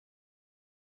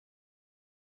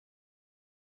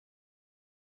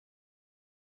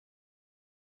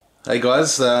Hey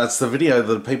guys, it's the video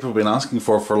that people have been asking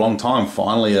for a long time.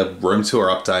 Finally, a room tour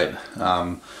update.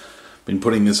 Been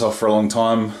putting this off for a long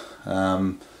time.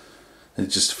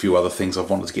 There's just a few other things I've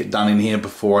wanted to get done in here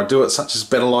before I do it, such as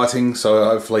better lighting, so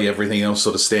hopefully everything else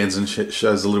sort of stands and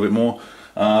shows a little bit more.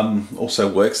 Also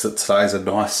works that today's a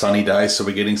nice sunny day, so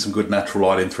we're getting some good natural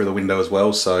light in through the window as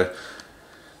well, so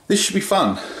this should be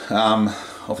fun.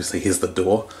 Obviously here's the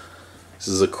door. This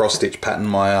is a cross-stitch pattern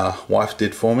my wife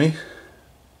did for me,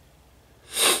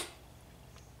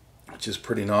 which is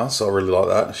pretty nice. I really like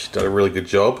that. She did a really good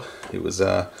job. It was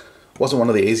wasn't one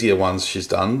of the easier ones she's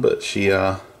done, but she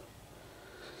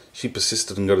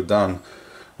persisted and got it done.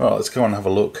 Alright, let's go and have a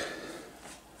look.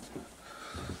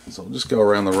 So I'll just go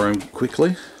around the room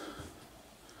quickly,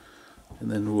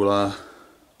 and then we'll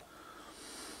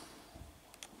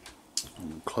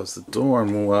close the door,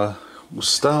 and we'll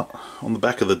start on the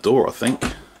back of the door, I think.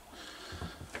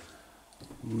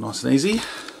 Nice and easy.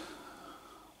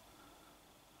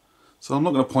 So I'm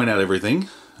not going to point out everything.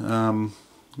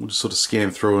 We'll just sort of scan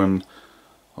through and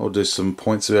I'll do some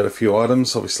points about a few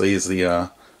items. Obviously here's the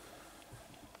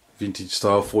vintage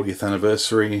style 40th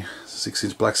anniversary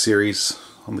 6-inch Black Series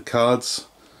on the cards.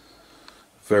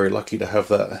 Very lucky to have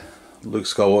that Luke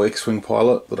Skywalker X-Wing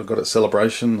pilot that I got at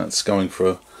Celebration. That's going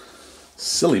for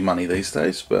silly money these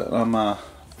days, but I'm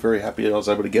very happy I was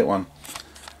able to get one.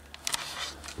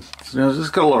 So now I've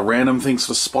just got a lot of random things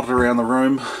sort of spotted around the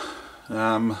room.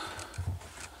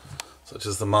 Such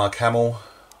as the Mark Hamill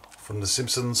from The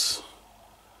Simpsons.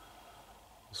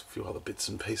 There's a few other bits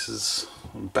and pieces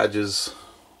and badges,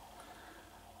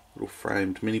 little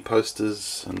framed mini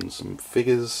posters and some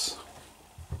figures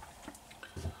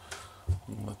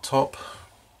on the top.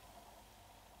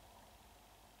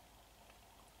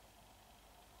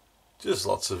 Just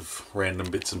lots of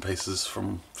random bits and pieces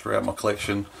from throughout my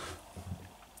collection,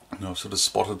 and I've sort of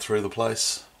spotted through the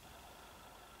place.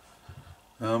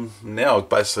 Now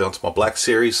basically onto my Black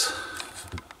Series,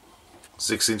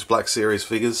 6-inch Black Series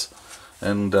figures,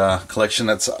 and collection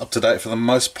that's up to date for the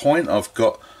most point. I've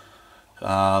got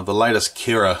the latest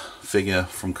Qi'ra figure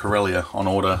from Corellia on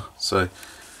order, so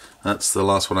that's the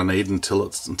last one I need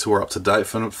until we're up to date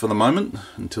for the moment,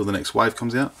 until the next wave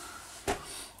comes out.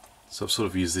 So I've sort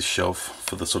of used this shelf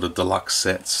for the sort of deluxe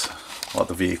sets, like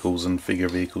the vehicles and figure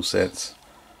vehicle sets.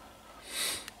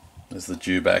 There's the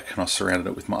dewback, and I surrounded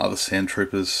it with my other Sand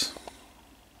Troopers.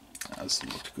 That's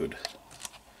looked good.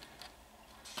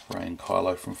 Rey and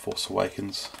Kylo from Force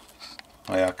Awakens.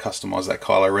 I customised that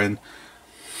Kylo Ren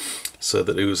so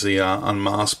that it was the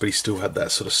unmasked, but he still had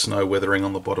that sort of snow weathering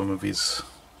on the bottom of his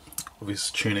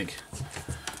tunic.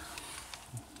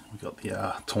 We got the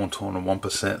Tauntaun and Wampa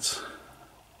sets.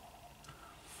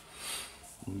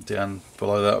 And down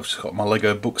below that I've just got my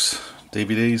Lego books,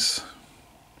 DVDs.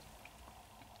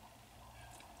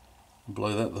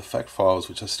 Below that, the fact files,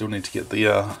 which I still need to get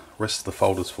the rest of the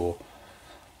folders for.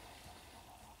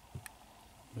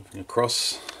 Moving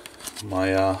across,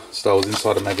 my Star Wars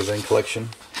Insider magazine collection,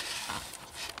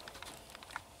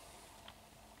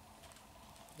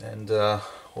 and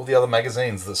all the other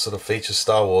magazines that sort of feature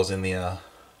Star Wars in the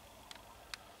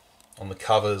on the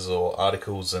covers or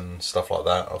articles and stuff like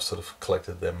that. I've sort of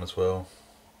collected them as well.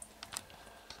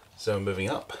 So moving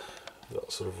up, we've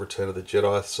got sort of Return of the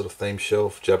Jedi sort of theme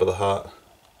shelf, Jabba the Hutt.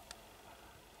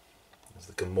 There's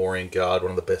the Gamorrean Guard,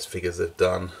 one of the best figures they've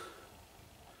done.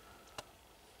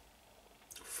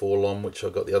 4-LOM, which I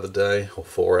got the other day, or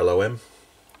 4-LOM.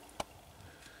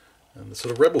 And the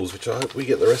sort of Rebels, which I hope we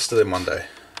get the rest of them one day.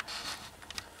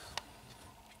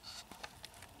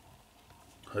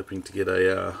 Hoping to get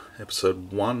a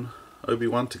episode 1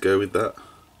 Obi-Wan to go with that.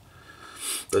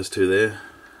 Those two there.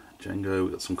 Jango,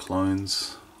 we got some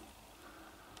clones.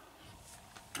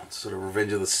 Sort of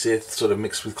Revenge of the Sith, sort of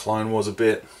mixed with Clone Wars a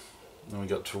bit. Then we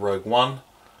got to Rogue One.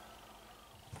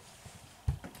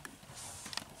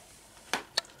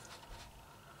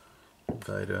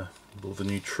 Vader, all the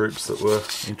new troops that were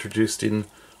introduced in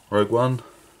Rogue One.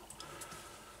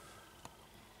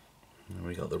 And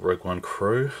we got the Rogue One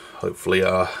crew. Hopefully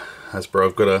Hasbro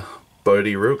have got a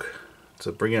Bodhi Rook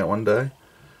to bring out one day.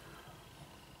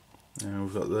 And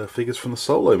we've got the figures from the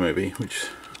Solo movie, which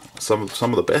some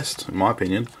of the best in my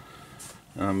opinion.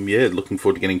 Yeah, looking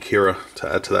forward to getting Qi'ra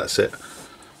to add to that set.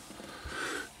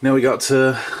 Now we got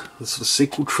to the sort of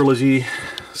sequel trilogy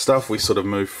stuff. We sort of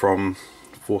moved from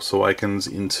Force Awakens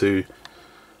into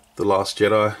The Last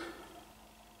Jedi.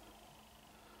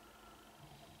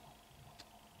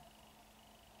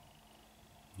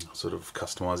 I sort of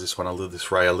customised this one, I did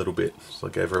this Rey a little bit, so I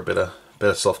gave her a better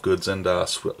soft goods and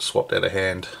swapped out a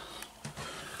hand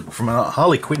from a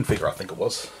Harley Quinn figure, I think it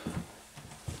was.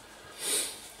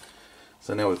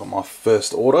 So now we've got my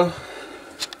first order.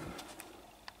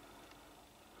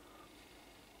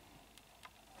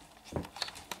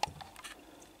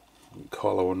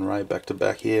 Kylo and Rey back to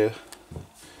back here.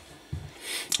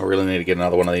 I really need to get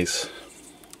another one of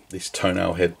these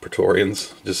toenail head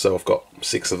Praetorians, just so I've got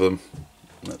 6 of them.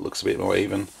 That looks a bit more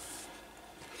even.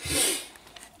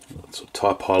 So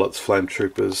TIE pilots, flame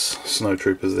troopers, snow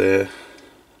troopers there.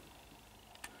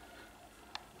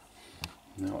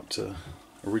 Now up to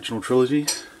original trilogy.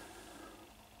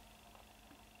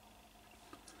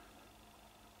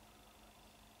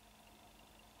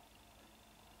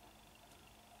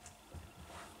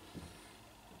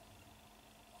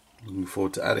 Looking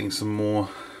forward to adding some more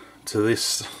to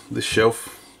this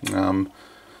shelf.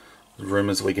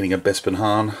 Rumours we're getting a Bespin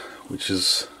Han, which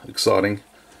is exciting.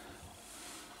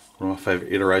 One of my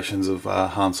favourite iterations of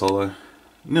Han Solo.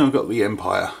 Now we've got the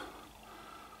Empire.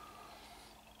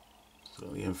 So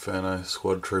the Inferno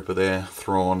Squad Trooper there,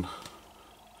 Thrawn.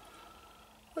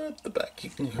 At the back,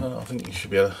 you can, I think you should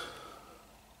be able to.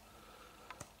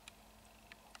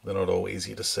 They're not all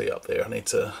easy to see up there. I need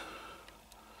to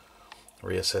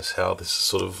reassess how this is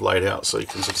sort of laid out so you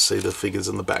can sort of see the figures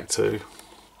in the back too.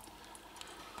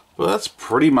 But that's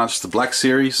pretty much the Black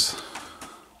Series.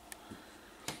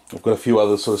 I've got a few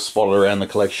others sort of spotted around the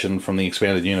collection from the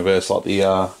expanded universe, like the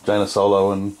Jaina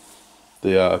Solo and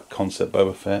the concept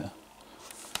Boba Fett.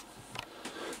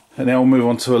 And now we'll move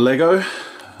on to a Lego.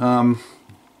 Not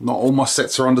all my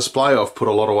sets are on display. I've put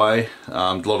a lot away.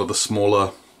 A lot of the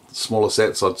smaller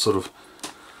sets I'd sort of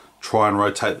try and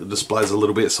rotate the displays a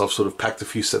little bit, so I've sort of packed a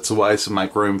few sets away to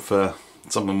make room for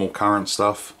some of the more current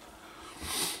stuff.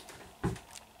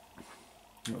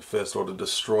 First Order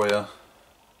Destroyer.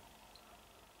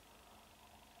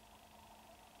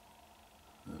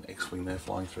 An X-Wing there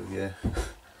flying through the air.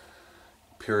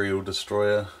 Imperial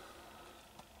Destroyer.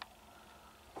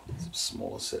 Some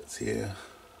smaller sets here.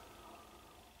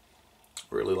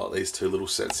 Really like these 2 little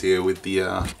sets here with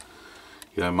the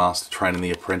Master training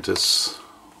the apprentice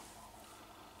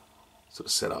sort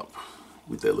of set up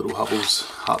with their little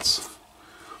huts.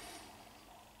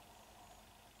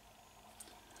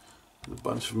 A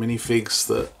bunch of minifigs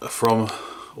that are from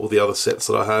all the other sets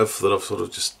that I have that I've sort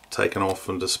of just taken off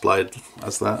and displayed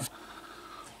as that.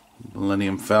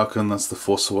 Millennium Falcon, that's the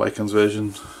Force Awakens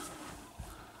version.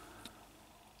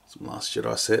 Some Last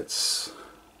Jedi sets.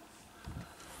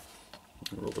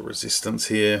 All the Resistance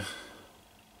here.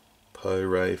 Poe,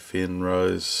 Rey, Finn,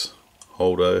 Rose,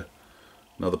 Holdo,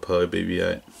 another Poe,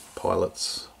 BB-8,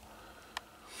 pilots.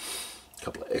 A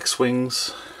couple of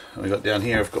X-Wings. And we got down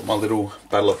here, I've got my little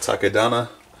Battle of Takodana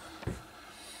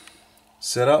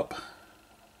set up.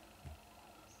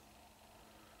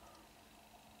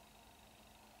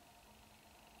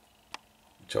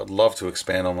 Which I'd love to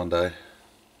expand on one day.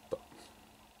 But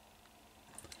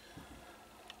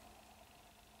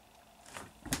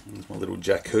here's my little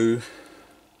Jakku.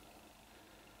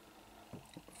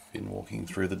 Finn walking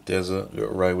through the desert. We've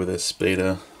got Rey with her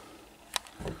speeder.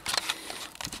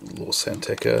 Lor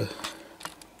Santeca.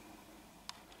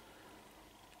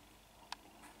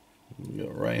 We've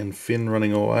got Rey and Finn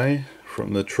running away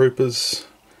from the troopers.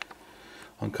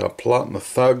 Unkar Plutt and the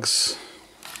thugs.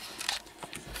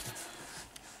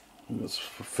 We've got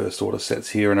First Order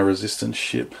sets here and a Resistance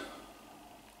ship.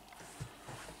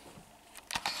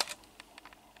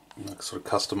 I sort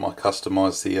of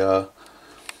customised the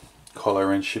Kylo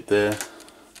Ren ship there.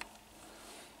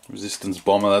 Resistance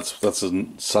bomber. That's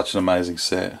such an amazing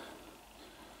set. I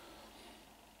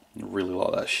really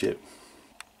like that ship.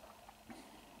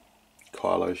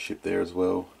 Kylo ship there as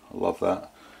well. I love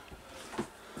that.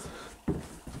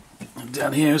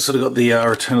 Down here, we've sort of got the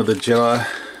Return of the Jedi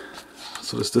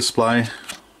sort of display.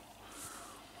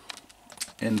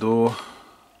 Endor.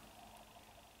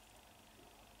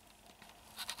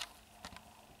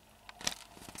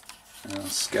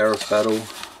 Scarif battle.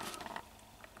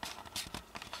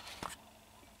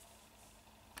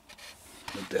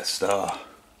 The Death Star.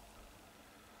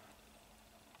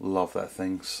 Love that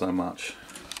thing so much.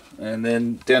 And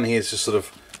then down here is just sort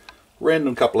of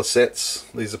random couple of sets.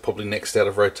 These are probably next out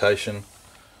of rotation.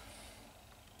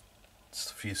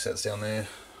 Just a few sets down there.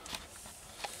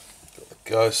 Got the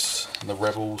Ghosts and the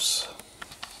Rebels.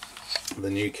 The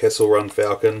new Kessel Run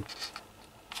Falcon.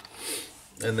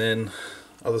 And then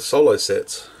other solo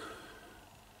sets.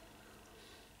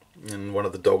 And one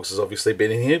of the dogs has obviously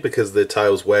been in here because their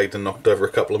tails wagged and knocked over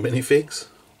a couple of minifigs.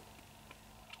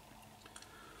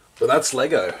 But that's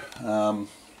Lego.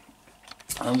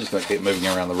 I'm just going to keep moving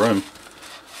around the room.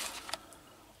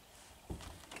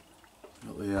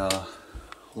 Got the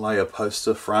Leia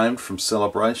poster framed from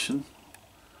Celebration.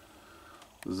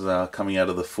 This is coming out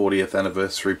of the 40th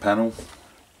anniversary panel.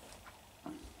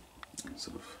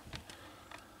 Sort of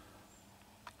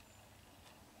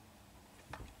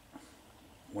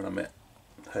when I met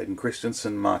Hayden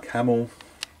Christensen, Mark Hamill,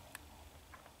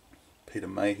 Peter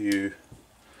Mayhew.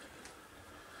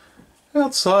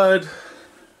 Outside,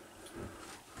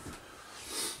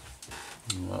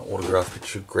 autograph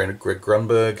picture of Greg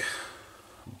Grunberg,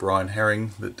 Brian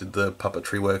Herring that did the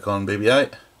puppetry work on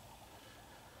BB-8,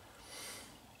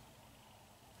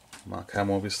 Mark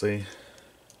Hamill obviously,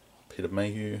 Peter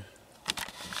Mayhew,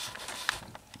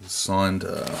 signed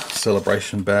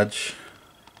celebration badge,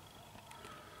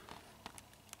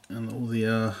 and all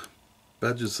the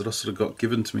badges that I sort of got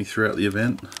given to me throughout the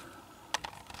event.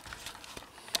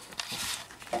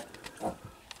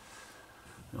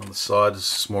 On the side, there's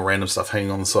just more random stuff hanging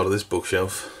on the side of this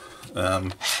bookshelf. They're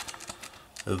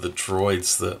the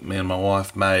droids that me and my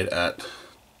wife made at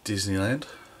Disneyland.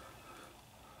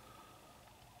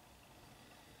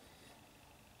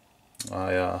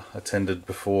 I attended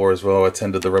before as well. I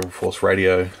attended the Rebel Force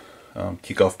Radio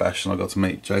kickoff bash, and I got to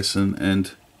meet Jason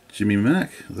and Jimmy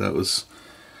Mack. That was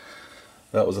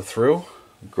a thrill.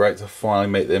 Great to finally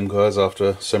meet them guys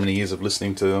after so many years of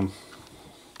listening to them.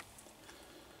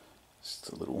 Just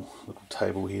a little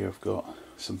table here. I've got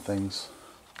some things.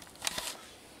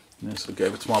 And I sort of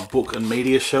gave it to my book and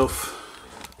media shelf.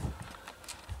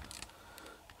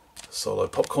 Solo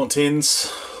popcorn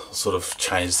tins. Sort of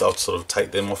changed. I'll sort of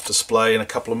take them off display in a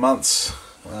couple of months.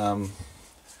 Sort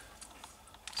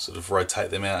of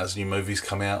rotate them out as new movies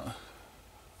come out.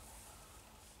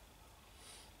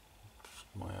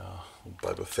 My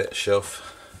Boba Fett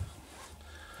shelf.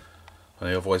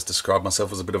 I've always described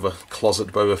myself as a bit of a closet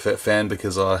Boba Fett fan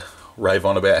because I rave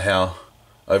on about how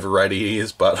overrated he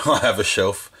is, but I have a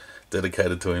shelf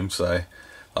dedicated to him, so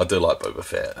I do like Boba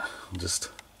Fett.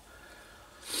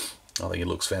 I think he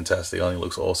looks fantastic. I think he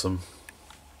looks awesome.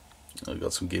 I've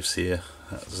got some gifts here.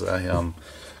 That's a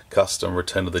custom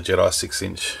Return of the Jedi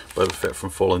 6-inch Boba Fett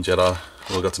from Fallen Jedi.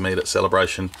 I got to meet at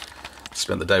Celebration.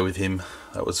 Spent the day with him.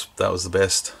 That was the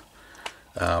best.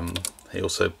 He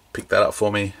also picked that up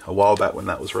for me a while back when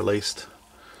that was released.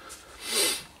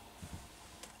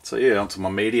 So yeah, onto my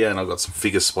media, and I've got some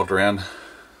figures spotted around.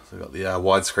 So I've got the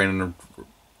widescreen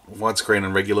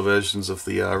and regular versions of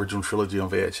the original trilogy on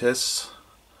VHS.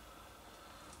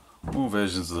 More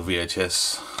versions of the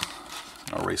VHS.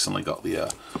 I recently got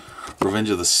the Revenge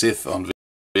of the Sith on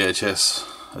VHS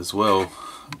as well,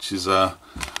 which is not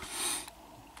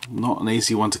an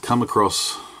easy one to come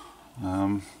across.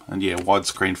 And yeah,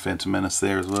 widescreen Phantom Menace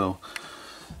there as well.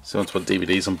 So onto my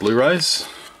DVDs and Blu-rays.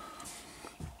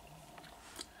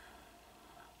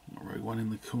 Rogue One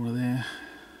in the corner there.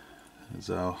 There's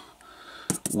our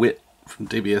Wit from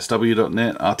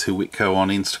DBSW.net, R2 Witco on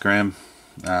Instagram.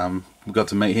 We got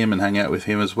to meet him and hang out with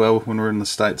him as well when we were in the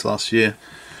States last year.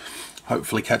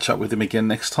 Hopefully catch up with him again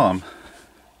next time.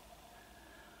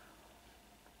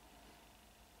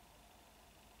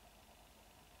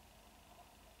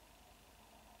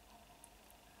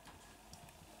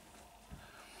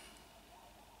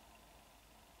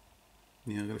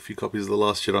 Yeah, I got a few copies of The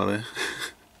Last Jedi there.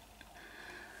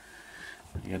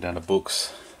 You go down to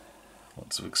books.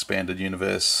 Lots of expanded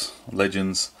universe,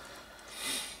 Legends.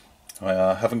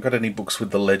 I haven't got any books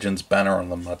with the Legends banner on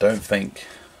them, I don't think.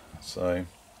 So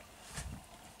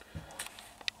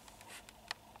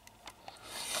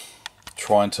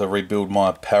trying to rebuild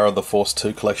my Power of the Force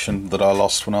 2 collection that I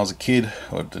lost when I was a kid.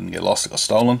 Or it didn't get lost, it got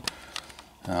stolen.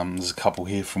 There's a couple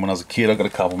here from when I was a kid. I got a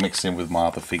couple mixed in with my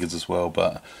other figures as well,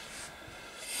 but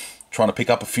trying to pick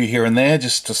up a few here and there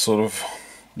just to sort of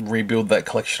rebuild that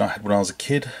collection I had when I was a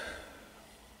kid.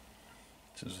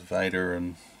 Which is Vader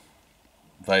and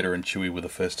Chewie were the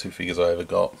first two figures I ever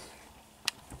got.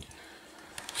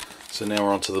 So now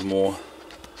we're on to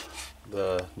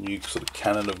the new sort of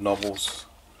canon of novels.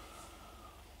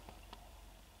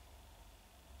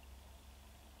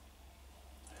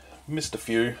 Missed a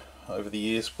few over the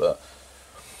years, but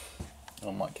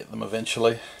I might get them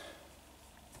eventually.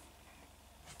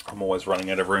 I'm always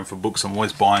running out of room for books. I'm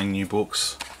always buying new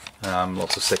books,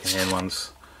 lots of second-hand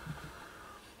ones.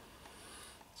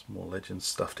 Some more Legends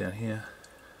stuff down here.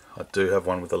 I do have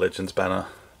one with the Legends banner,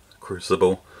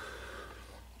 Crucible.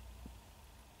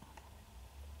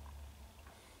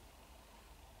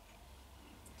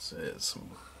 So yeah,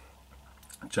 some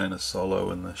Jaina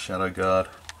Solo and the Shadow Guard.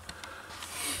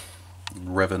 And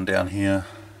Revan down here.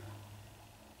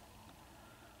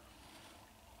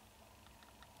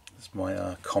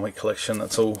 My comic collection.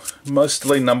 That's all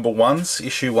mostly number ones,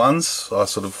 issue ones. I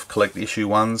sort of collect issue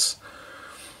ones.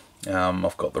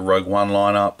 I've got the Rogue One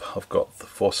lineup, I've got the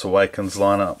Force Awakens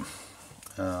lineup,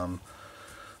 I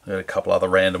got a couple other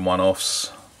random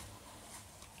one-offs.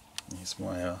 Here's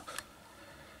my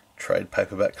trade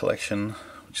paperback collection,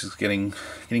 which is getting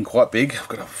quite big. I've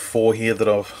got 4 here that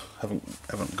I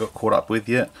haven't got caught up with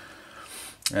yet,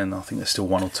 and I think there's still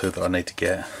 1 or 2 that I need to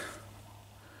get.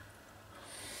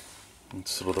 And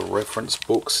sort of the reference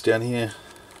books down here.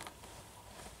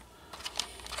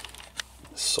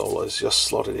 Solo's just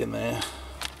slotted in there.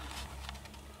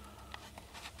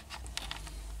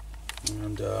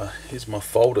 And here's my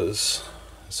folders.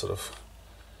 Sort of,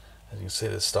 as you can see,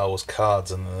 there's Star Wars cards,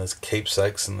 and then there's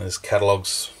keepsakes, and there's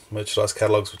catalogs, merchandise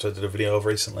catalogs, which I did a video of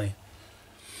recently.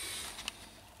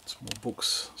 Some more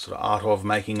books, sort of art of,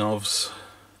 making ofs.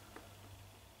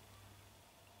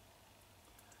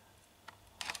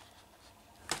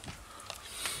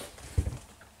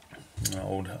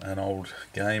 An old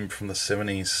game from the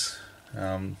 70s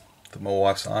that my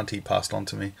wife's auntie passed on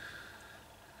to me.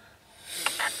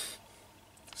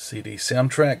 CD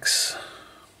soundtracks.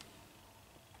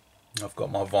 I've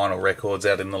got my vinyl records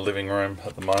out in the living room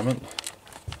at the moment.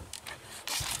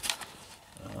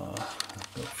 I've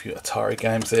got a few Atari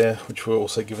games there, which were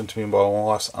also given to me by my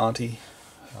wife's auntie.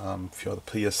 A few other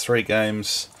PS3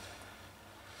 games.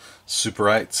 Super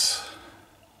 8s.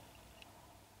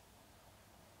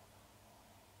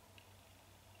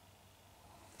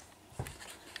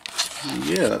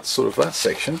 Yeah, that's sort of that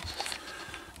section.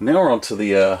 Now we're on to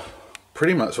the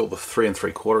pretty much all the 3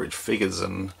 3/4 inch figures,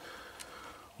 and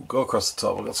we'll go across the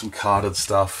top. I've got some carded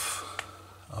stuff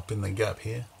up in the gap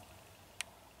here.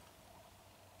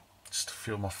 Just a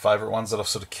few of my favourite ones that I've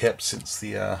sort of kept since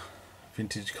the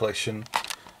vintage collection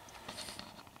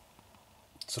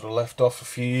sort of left off a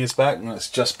few years back, and it's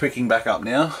just picking back up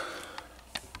now.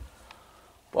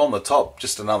 But on the top,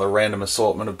 just another random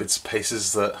assortment of bits and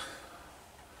pieces that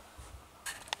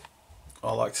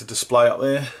I like to display up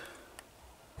there.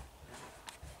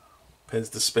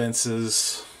 Pez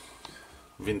dispensers,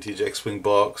 vintage X-Wing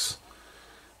box,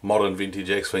 modern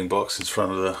vintage X-Wing box in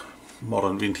front of the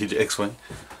modern vintage X-Wing,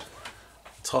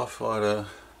 TIE Fighter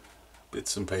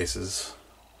bits and pieces.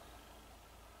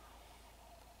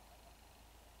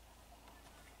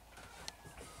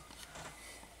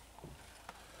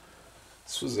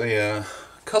 This was a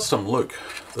custom look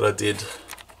that I did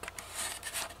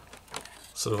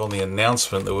sort of on the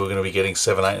announcement that we were going to be getting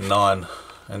 7, 8 and 9,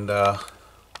 and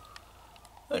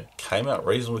it came out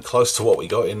reasonably close to what we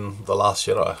got in The Last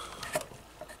Jedi.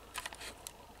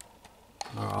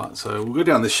 Alright, so we'll go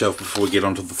down this shelf before we get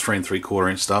onto the 3 3/4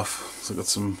 inch stuff. So I've got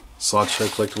some Sideshow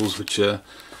collectibles, which are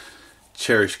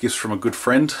cherished gifts from a good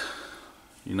friend.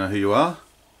 You know who you are.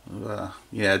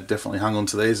 Yeah, definitely hung on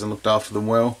to these and looked after them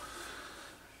well.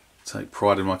 Take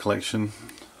pride in my collection.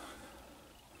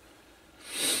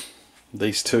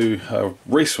 These 2 are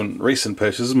recent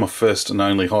purchases, my first and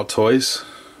only Hot Toys.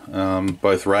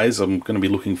 Both Rays. I'm going to be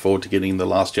looking forward to getting the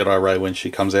Last Jedi Ray when she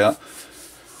comes out.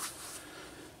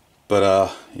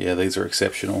 But yeah, these are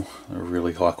exceptional. They're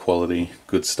really high quality,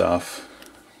 good stuff.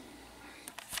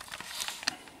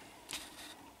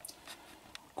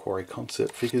 Quarry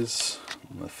concept figures.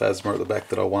 And the Phasma at the back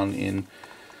that I won in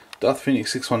Darth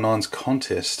Phoenix 619's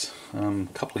contest a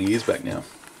couple of years back now.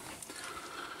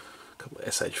 A couple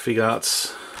of SH Fig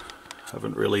Arts.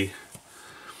 Haven't really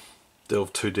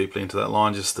delved too deeply into that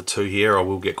line, just the 2 here. I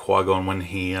will get Qui-Gon when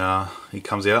he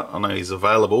comes out. I know he's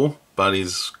available, but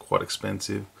he's quite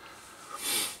expensive.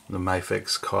 The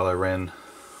Mafex Kylo Ren,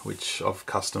 which I've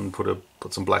custom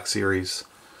put some Black Series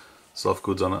soft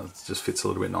goods on it. It just fits a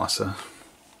little bit nicer.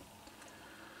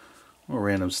 More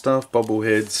random stuff,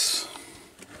 bobbleheads,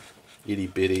 itty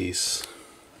bitties,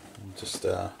 and just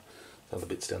other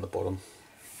bits down the bottom.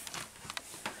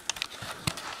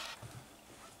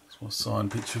 There's my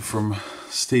signed picture from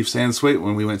Steve Sansweet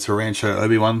when we went to Rancho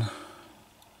Obi-Wan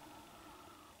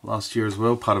last year as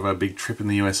well, part of our big trip in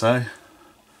the USA.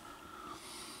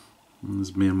 And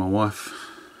there's me and my wife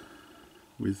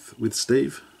with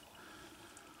Steve.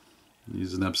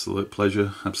 He's an absolute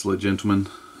pleasure, absolute gentleman.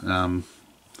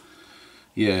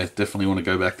 Yeah, definitely want to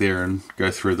go back there and go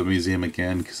through the museum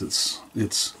again, because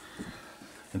it's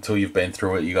until you've been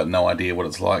through it, you got no idea what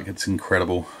it's like. It's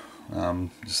incredible,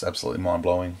 just absolutely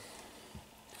mind-blowing.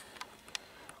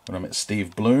 When I met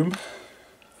Steve Bloom,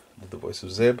 the voice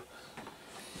of Zeb,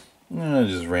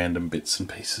 just random bits and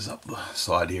pieces up the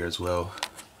side here as well.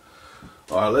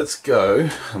 Alright, let's go,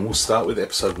 and we'll start with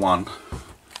episode 1.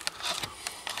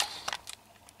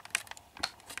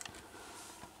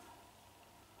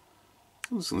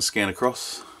 I'm just going to scan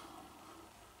across.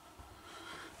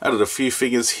 Added a few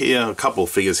figures here, a couple of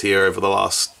figures here over the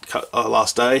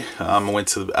last day. I went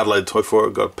to Adelaide Toy Fair,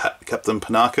 got Captain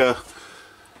Panaka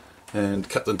And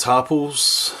Captain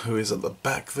Tarpals, who is at the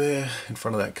back there in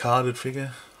front of that carded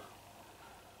figure.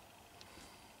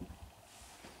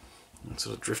 And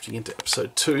sort of drifting into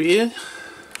episode 2 here.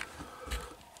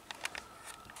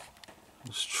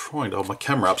 I'm just trying to hold my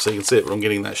camera up so you can see it, but I'm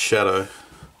getting that shadow.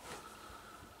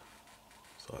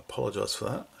 So I apologise for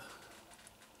that.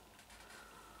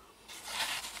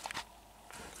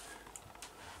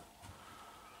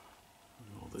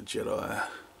 All the Jedi.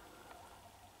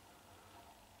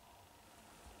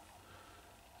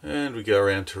 And we go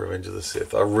around to Revenge of the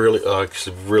Sith. I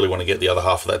actually really want to get the other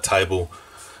half of that table.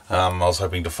 I was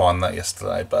hoping to find that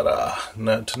yesterday, but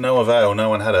to no avail. No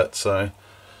one had it, so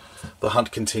the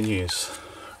hunt continues.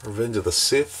 Revenge of the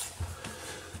Sith.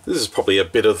 This is probably a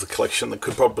bit of the collection that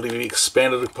could probably be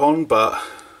expanded upon, but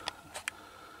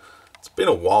it's been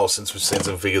a while since we've seen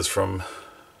some figures from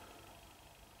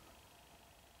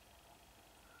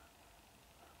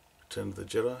Return of the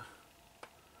Jedi.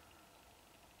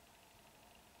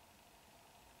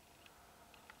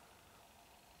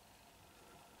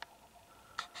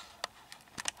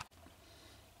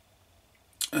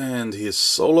 And here's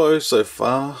Solo so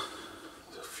far.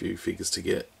 There's a few figures to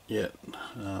get yet.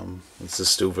 This is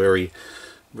still very,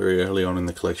 very early on in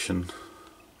the collection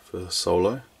for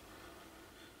Solo.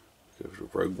 Go to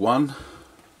Rogue One.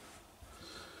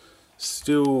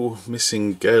 Still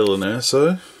missing Galen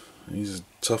Erso. He's a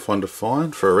tough one to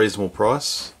find for a reasonable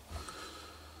price.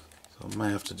 So I may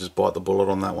have to just bite the bullet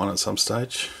on that one at some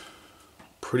stage.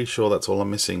 Pretty sure that's all I'm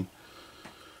missing.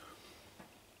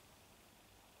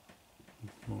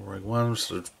 Rogue One,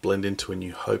 sort of blend into A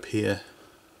New Hope here.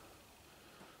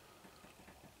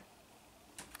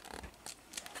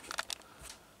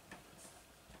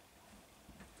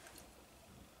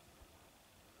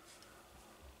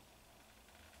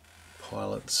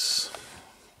 Pilots,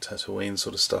 Tatooine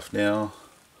sort of stuff now.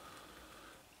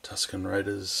 Tusken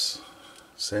Raiders,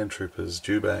 Sand Troopers,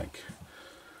 Dewback,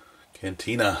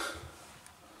 Cantina.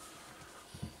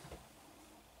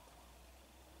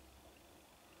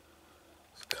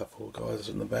 Couple of guys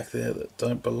in the back there that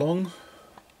don't belong,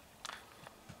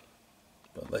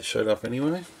 but they showed up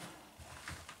anyway.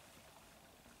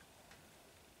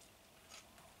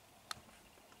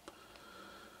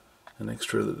 An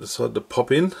extra that decided to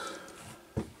pop in.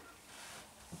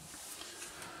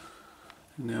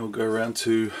 Now we'll go around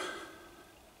to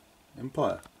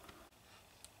Empire.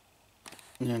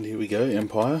 And here we go,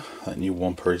 Empire. That new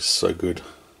Wampa is so good.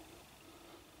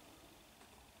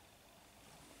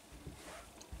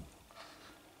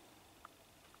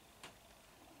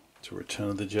 Return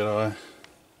of the Jedi.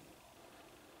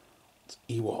 It's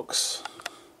Ewoks.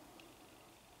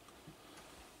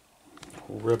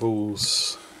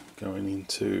 Rebels going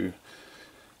into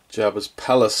Jabba's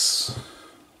palace.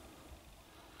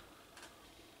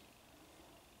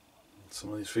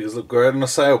 Some of these figures look great on a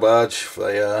sail barge.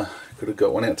 They could have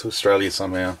got one out to Australia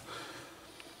somehow.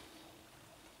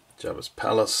 Jabba's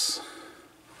palace.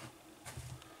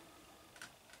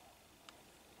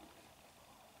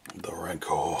 The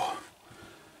Rancor.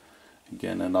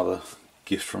 Again, another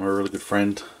gift from a really good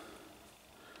friend.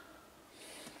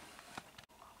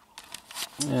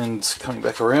 And coming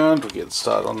back around, we get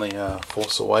started on the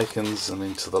Force Awakens and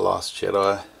into The Last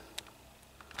Jedi.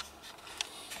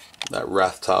 That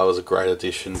Rathtar was a great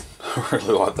addition. I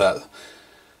really like that.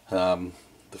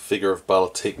 The figure of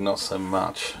Balatik, not so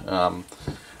much.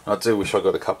 I do wish I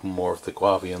got a couple more of the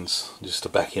Guavians just to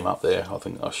back him up there. I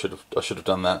think I should have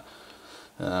done that.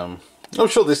 I'm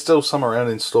sure there's still some around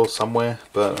in store somewhere,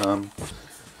 but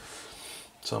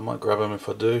so I might grab them if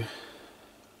I do.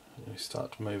 We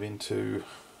start to move into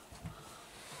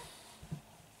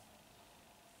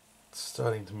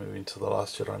The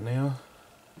Last Jedi now.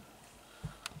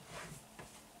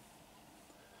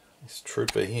 This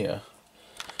trooper here,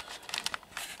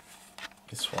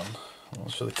 this one, I'm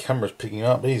not sure the camera's picking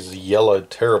up. He's yellowed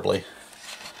terribly.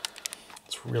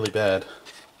 It's really bad.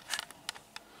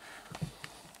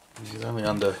 He's only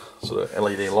under sort of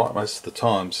LED light most of the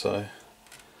time, so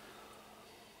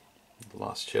The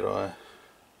Last Jedi.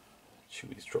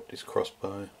 Chewie's dropped his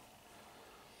crossbow.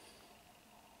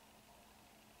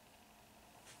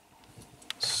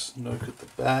 Snoke at the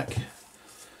back.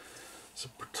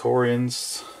 Some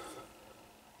Praetorians.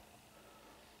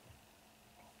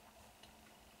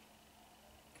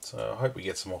 So I hope we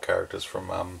get some more characters from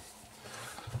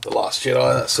The Last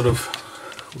Jedi. That sort of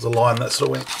was a line that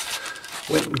sort of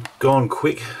went and gone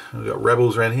quick. We've got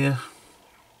Rebels around here.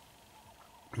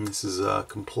 And this is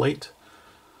complete.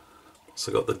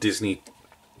 So got the Disney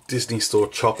Store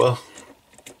chopper.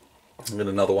 I've got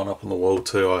another one up on the wall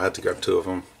too. I had to grab two of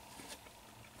them.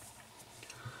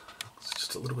 It's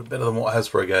just a little bit better than what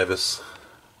Hasbro gave us.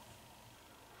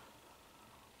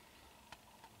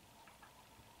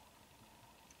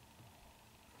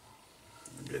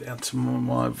 down to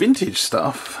my vintage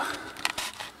stuff.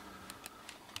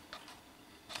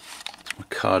 My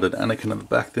carded Anakin at the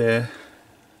back there.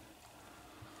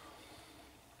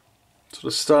 Sort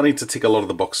of starting to tick a lot of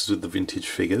the boxes with the vintage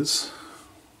figures.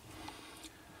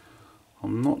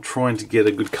 I'm not trying to get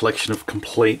a good collection of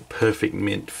complete perfect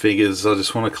mint figures. I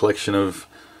just want a collection of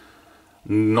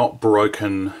not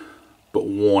broken but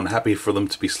worn. Happy for them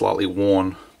to be slightly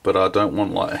worn, but I don't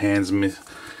want like hands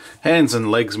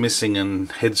and legs missing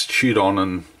and heads chewed on,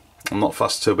 and I'm not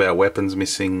fussed about weapons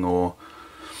missing, or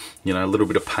you know, a little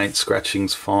bit of paint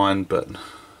scratching's fine, but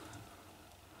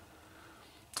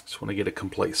just want to get a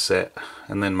complete set.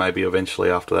 And then maybe eventually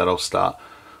after that I'll start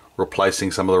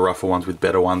replacing some of the rougher ones with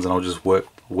better ones, and I'll just work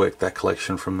that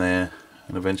collection from there,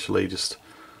 and eventually just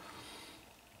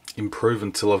improve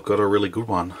until I've got a really good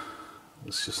one.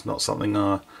 It's just not something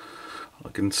I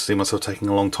can see myself taking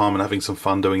a long time and having some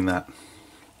fun doing that.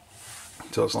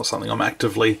 So it's not something I'm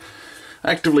actively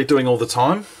doing all the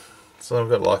time. So I've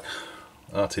got like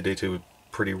R2-D2 with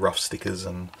pretty rough stickers,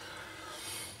 and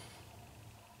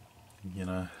you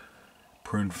know,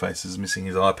 Prune Face is missing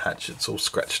his eye patch. It's all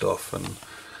scratched off, and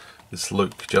this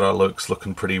Jedi Luke's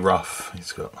looking pretty rough.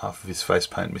 He's got half of his face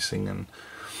paint missing, and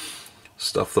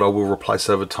stuff that I will replace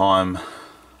over time.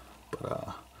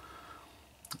 But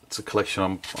it's a collection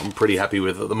I'm pretty happy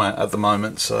with at the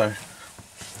moment. So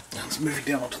let's move it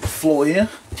down onto the floor here.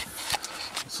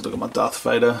 So I've got my Darth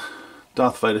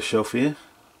Vader shelf here.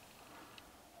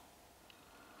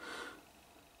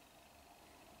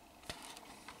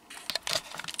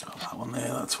 Got that one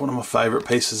there. That's one of my favourite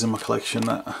pieces in my collection.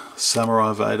 That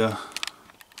Samurai Vader.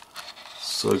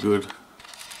 So good.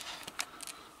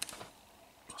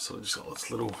 So I've just got lots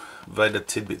of little Vader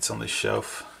tidbits on this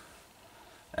shelf.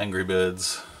 Angry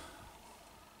Birds.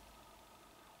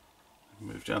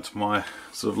 Move down to my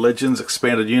sort of Legends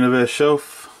Expanded Universe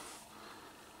shelf.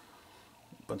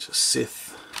 A bunch of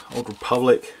Sith, Old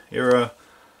Republic era.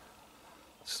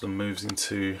 Sort of moves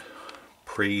into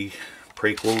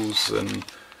prequels and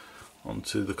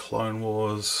onto the Clone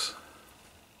Wars.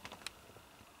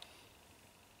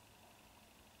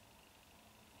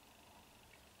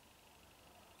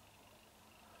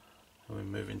 And we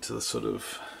move into the sort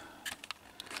of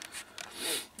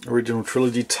original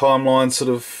trilogy timeline sort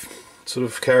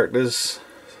of characters.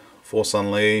 Force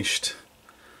Unleashed.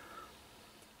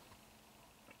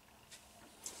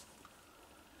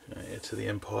 Heir to the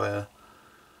Empire.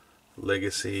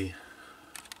 Legacy.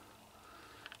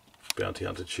 Bounty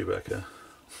Hunter Chewbacca.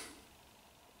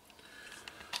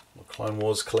 My Clone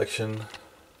Wars collection.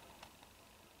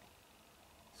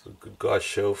 Sort of Good Guy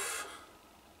shelf.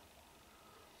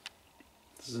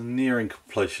 This is nearing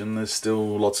completion. There's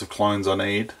still lots of clones I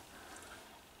need,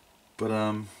 but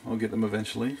I'll get them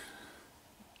eventually.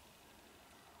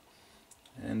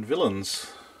 And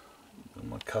villains.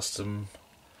 My custom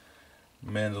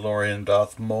Mandalorian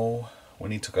Darth Maul when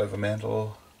he took over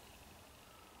Mandalore.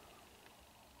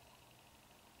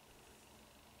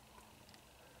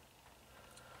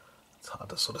 It's hard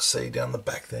to sort of see down the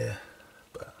back there,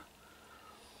 but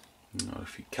a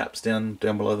few caps down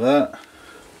below that.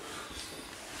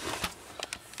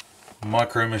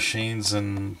 Micro machines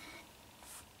and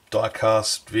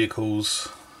die-cast vehicles.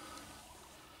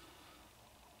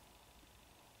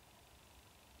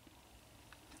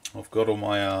 I've got all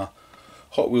my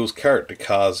Hot Wheels character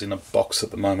cars in a box at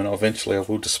the moment. Eventually I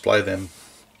will display them.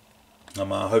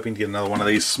 I'm hoping to get another one of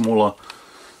these smaller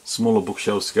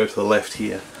bookshelves to go to the left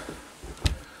here.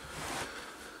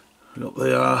 We've got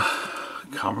the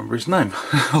can't remember his name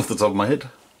off the top of my head.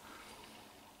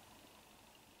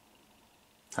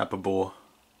 Hapabor.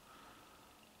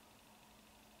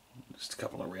 Just a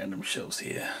couple of random shelves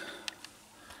here.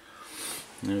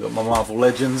 And we've got my Marvel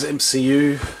Legends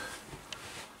MCU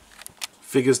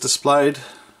figures displayed.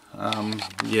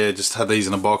 Yeah, just had these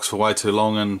in a box for way too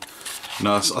long, and you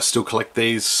know, I still collect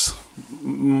these.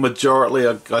 Majority,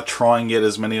 I try and get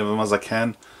as many of them as I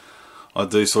can. I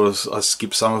do I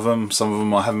skip some of them. Some of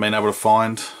them I haven't been able to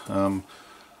find.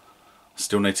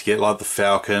 Still need to get like the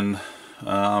Falcon.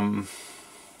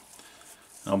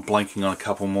 I'm blanking on a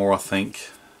couple more, I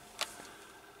think.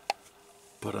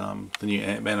 But the new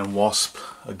Ant-Man and Wasp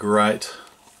are great.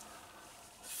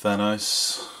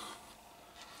 Thanos.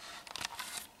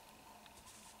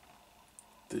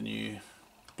 The new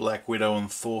Black Widow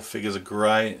and Thor figures are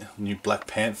great. The new Black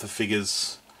Panther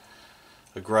figures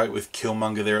are great with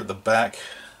Killmonger there at the back.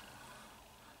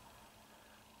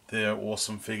 They're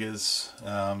awesome figures.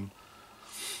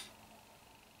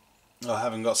 I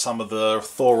haven't got some of the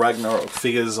Thor Ragnarok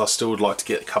figures. I still would like to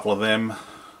get a couple of them,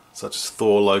 such as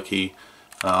Thor, Loki.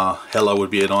 Hela would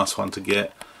be a nice one to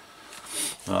get.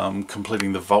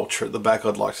 Completing the Vulture at the back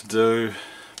I'd like to do,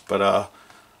 but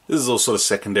this is all sort of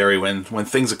secondary when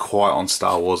things are quiet on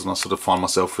Star Wars and I sort of find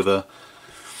myself with a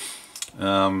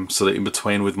sort of in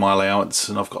between with my allowance,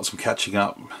 and I've got some catching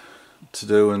up to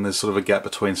do, and there's sort of a gap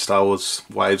between Star Wars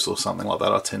waves or something like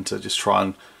that. I tend to just try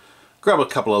and grab a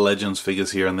couple of Legends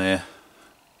figures here and there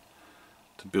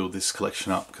to build this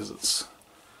collection up, because it's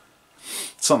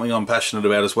something I'm passionate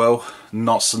about as well.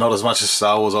 Not as much as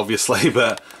Star Wars obviously,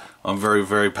 but I'm very,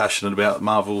 very passionate about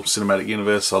Marvel Cinematic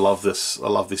Universe. I love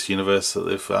this universe that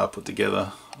they've put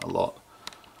together a lot.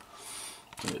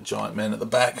 Got a Giant Man at the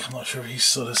back. I'm not sure if he's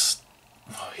sort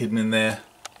of hidden in there.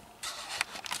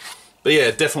 But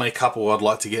yeah, definitely a couple I'd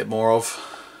like to get more of.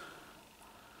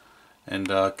 And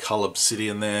Cull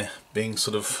Obsidian there being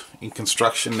sort of in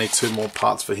construction. Need 2 more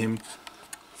parts for him.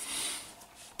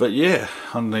 But yeah,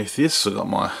 underneath this I've got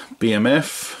my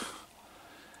BMF,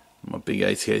 my big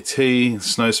AT-AT,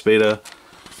 Snowspeeder,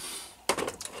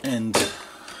 and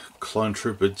Clone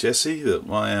Trooper Jesse that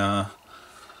my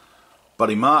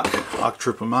buddy Mark, Arc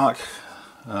Trooper Mark,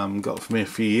 got for me a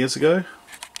few years ago.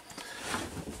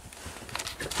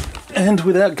 And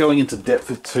without going into depth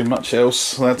with too much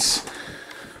else, that's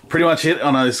pretty much it.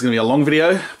 I know this is going to be a long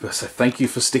video, but so thank you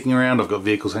for sticking around. I've got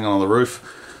vehicles hanging on the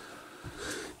roof.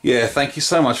 Yeah, thank you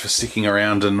so much for sticking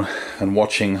around and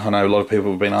watching. I know a lot of people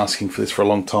have been asking for this for a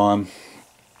long time,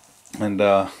 and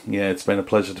yeah, it's been a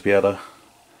pleasure to be able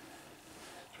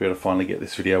to finally get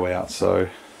this video out. So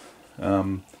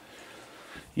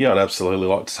yeah, I'd absolutely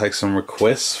like to take some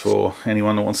requests for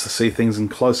anyone that wants to see things in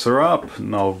closer up,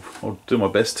 and I'll do my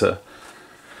best to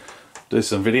do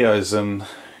some videos and,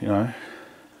 you know,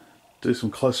 do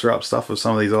some closer up stuff of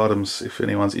some of these items if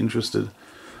anyone's interested.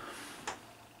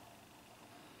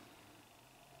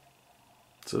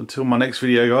 So until my next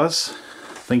video, guys,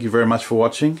 thank you very much for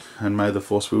watching, and may the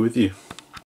Force be with you.